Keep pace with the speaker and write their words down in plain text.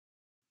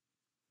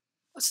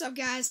What's up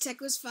guys,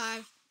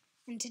 TechWiz5,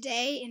 and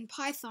today in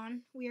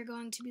Python we are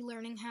going to be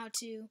learning how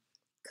to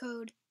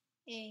code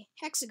a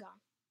hexagon.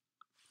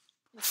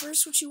 And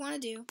first what you want to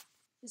do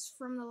is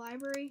from the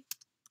library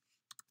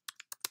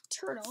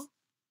turtle,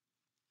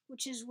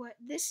 which is what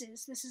this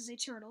is a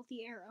turtle,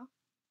 the arrow,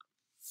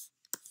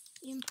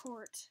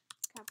 import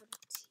capital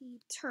T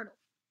turtle.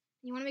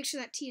 You want to make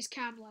sure that T is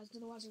capitalized,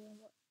 otherwise it won't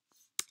work.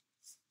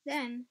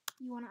 Then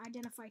you want to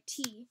identify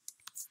T,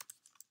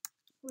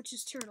 which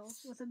is turtle,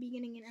 with a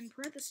beginning and end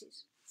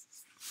parentheses.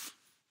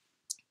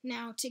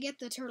 Now, to get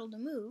the turtle to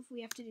move,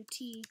 we have to do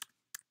T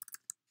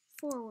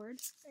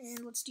forward,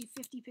 and let's do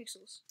 50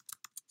 pixels.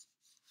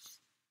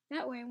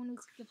 That way, when we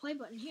click the play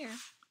button here,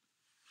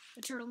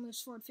 the turtle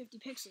moves forward 50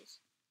 pixels.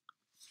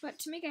 But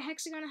to make a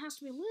hexagon, it has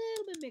to be a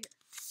little bit bigger.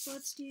 So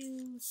let's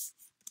do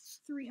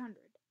 300.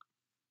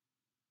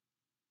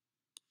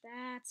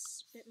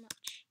 That's a bit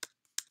much.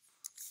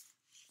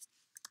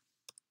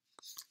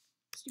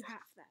 Let's do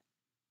half that.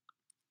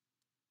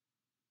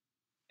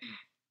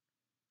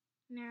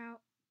 Now,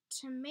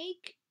 to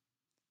make,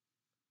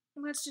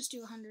 let's just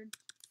do 100.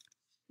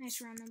 Nice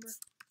round number.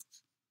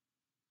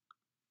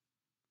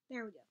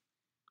 There we go.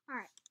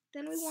 Alright,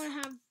 then we want to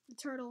have the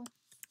turtle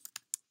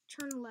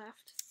turn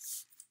left.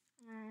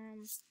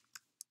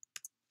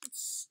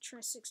 Let's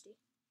try 60.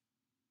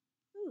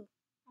 Ooh,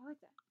 I like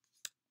that.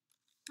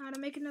 Now to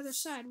make another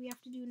side, we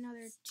have to do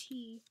another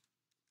T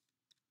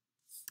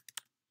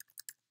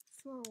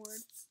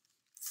forward.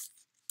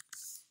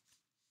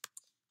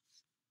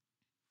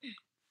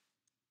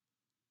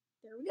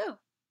 There we go.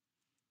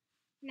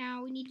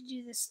 Now we need to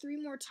do this 3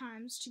 more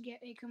times to get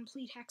a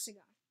complete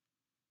hexagon,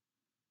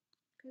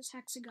 because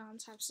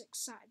hexagons have 6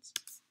 sides.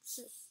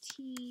 So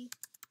T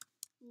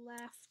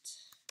left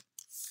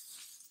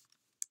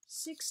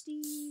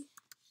 60,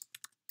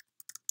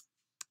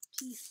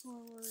 T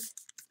forward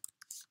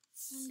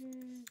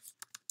 100,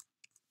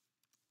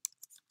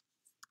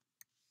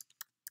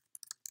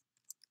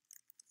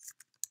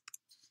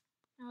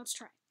 now let's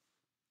try it.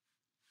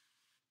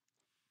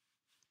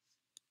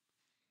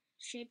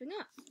 Shaping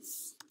up.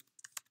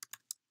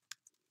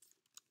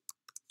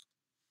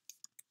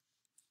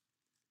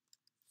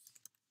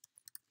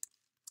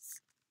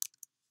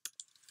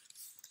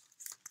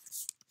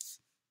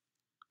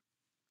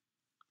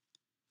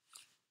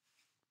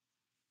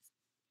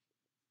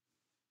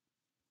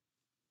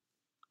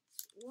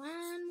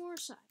 One more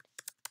side.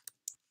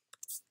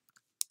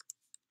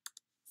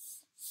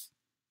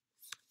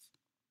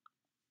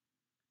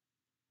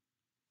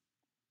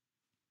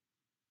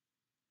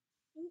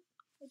 Oop,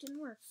 it didn't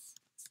work.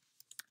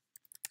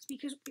 It's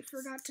because we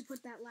forgot to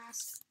put that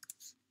last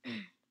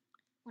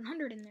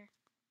 100 in there.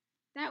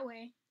 That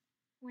way,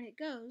 when it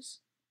goes,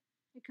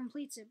 it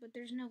completes it, but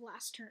there's no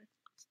last turn.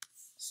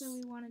 So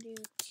we want to do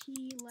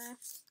T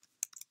left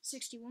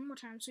 60 one more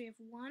time. So we have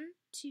 1,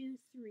 2,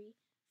 3,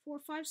 4,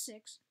 5,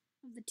 6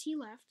 of the T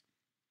left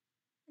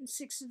and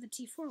 6 of the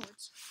T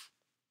forwards.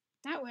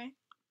 That way,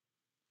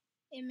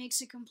 it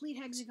makes a complete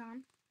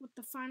hexagon with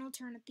the final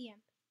turn at the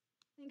end.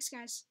 Thanks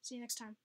guys. See you next time.